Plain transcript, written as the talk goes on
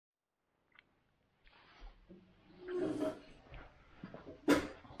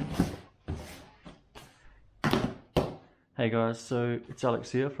Hey guys, so it's Alex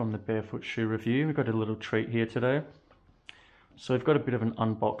here from the Barefoot Shoe Review. We've got a little treat here today. So we've got a bit of an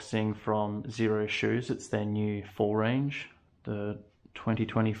unboxing from Xero Shoes. It's their new fall range, the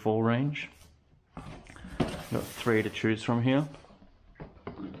 2024 range. We've got 3 to choose from here.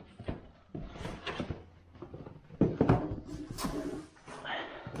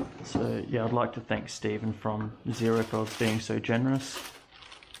 So yeah, I'd like to thank Stephen from Xero for being so generous.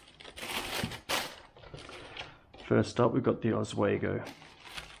 First up, we've got the Oswego.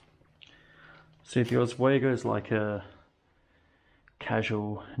 So the Oswego is like a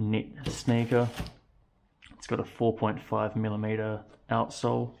casual knit sneaker. It's got a 4.5mm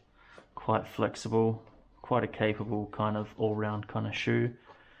outsole, quite flexible, quite a capable kind of all-round kind of shoe.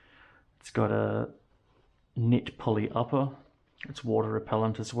 It's got a knit poly upper. It's water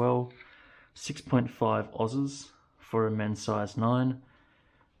repellent as well. 6.5 Aussies for a men's size 9.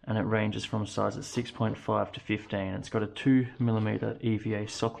 And it ranges from sizes 6.5 to 15. It's got a 2mm EVA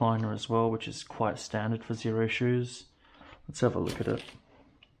sock liner as well, which is quite standard for Xero shoes. Let's have a look at it.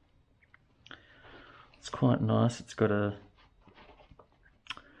 It's quite nice. It's got a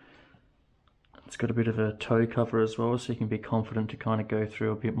bit of a toe cover as well, so you can be confident to kind of go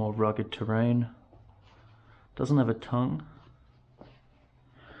through a bit more rugged terrain. Doesn't have a tongue.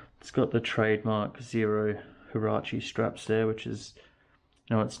 It's got the trademark Xero Huarache straps there, which is,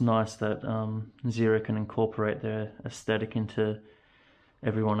 you know, it's nice that Xero can incorporate their aesthetic into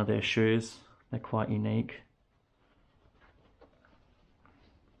every one of their shoes. They're quite unique.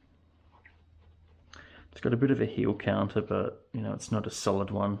 It's got a bit of a heel counter, but you know, it's not a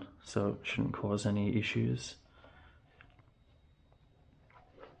solid one, so it shouldn't cause any issues.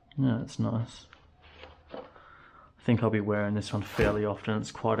 Yeah, it's nice. I think I'll be wearing this one fairly often.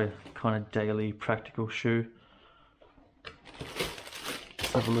 It's quite a kind of daily practical shoe.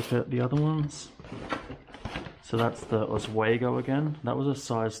 Let's have a look at the other ones. So that's the Oswego again. That was a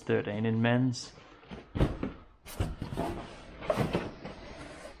size 13 in men's.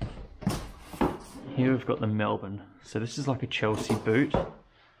 Here we've got the Melbourne. So this is like a Chelsea boot.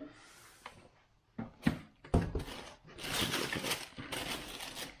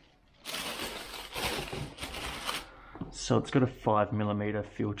 So it's got a 5mm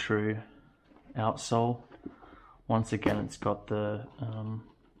feel true outsole. Once again, it's got the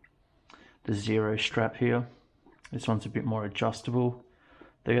Xero strap here. This one's a bit more adjustable.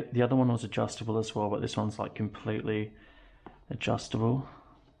 The other one was adjustable as well, but this one's like completely adjustable.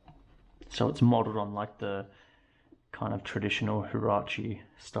 So it's modeled on like the kind of traditional Huarache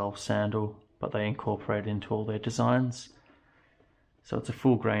style sandal, but they incorporate it into all their designs. So it's a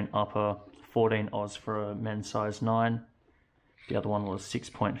full grain upper, 14 Oz for a men's size 9. The other one was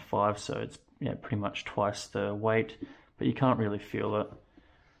 6.5, so it's pretty much twice the weight, but you can't really feel it.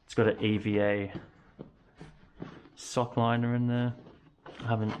 It's got an EVA sock liner in there. I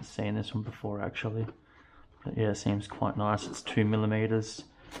haven't seen this one before actually, but yeah, it seems quite nice. It's 2mm.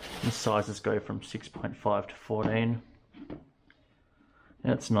 The sizes go from 6.5 to 14.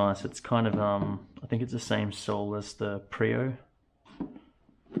 Yeah, it's nice. It's kind of I think it's the same sole as the Prio.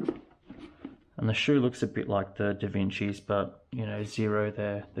 And the shoe looks a bit like the Da Vinci's, but you know, Xero,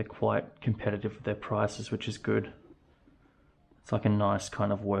 they're quite competitive with their prices, which is good. It's like a nice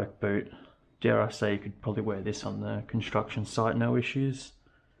kind of work boot. Dare I say, you could probably wear this on the construction site, no issues.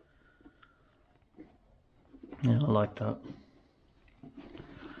 Yeah, I like that.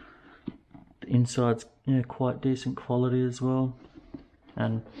 The inside's quite decent quality as well.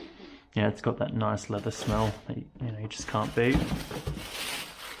 And yeah, it's got that nice leather smell that you just can't beat.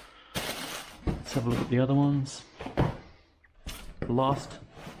 Let's have a look at the other ones. The last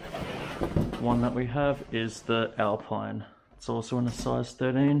one that we have is the Alpine. It's also in a size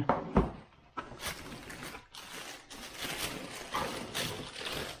 13.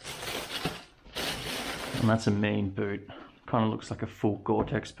 And that's a mean boot. Kind of looks like a full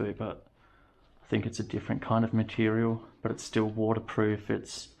Gore-Tex boot, but I think it's a different kind of material, but it's still waterproof.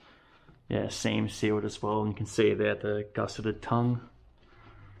 It's seam sealed as well, and you can see there the gusseted tongue.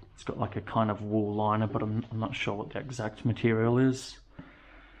 It's got like a kind of wool liner, but I'm not sure what the exact material is.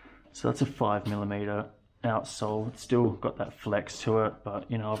 So that's a 5mm outsole. It's still got that flex to it,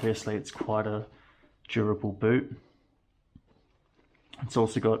 but you know, obviously it's quite a durable boot. It's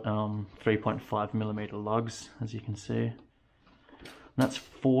also got 3.5mm lugs, as you can see. And that's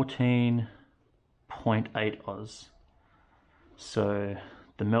 14.8 Oz. So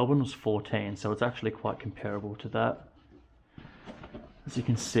the Melbourne was 14, so it's actually quite comparable to that. As you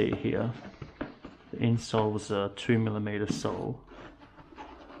can see here, the insole was a 2mm sole,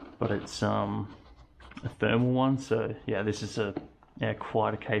 but it's a thermal one, so yeah, this is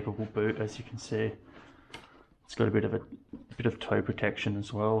quite a capable boot, as you can see. It's got a bit of toe protection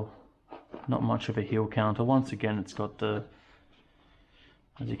as well. Not much of a heel counter. Once again, it's got the,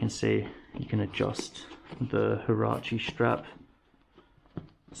 as you can see, you can adjust the Hirachi strap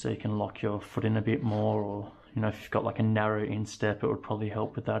so you can lock your foot in a bit more, or you know, if you've got like a narrow instep, it would probably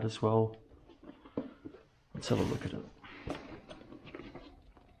help with that as well. Let's have a look at it.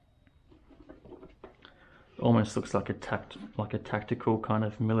 Almost looks like a tactical kind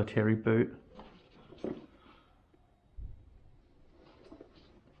of military boot.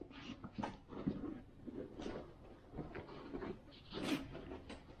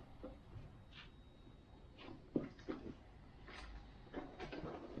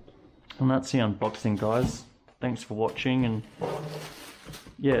 And that's the unboxing, guys. Thanks for watching, and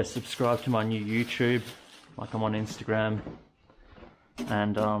yeah, subscribe to my new YouTube, like I'm on Instagram,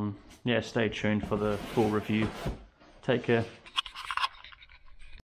 and yeah, stay tuned for the full review. Take care.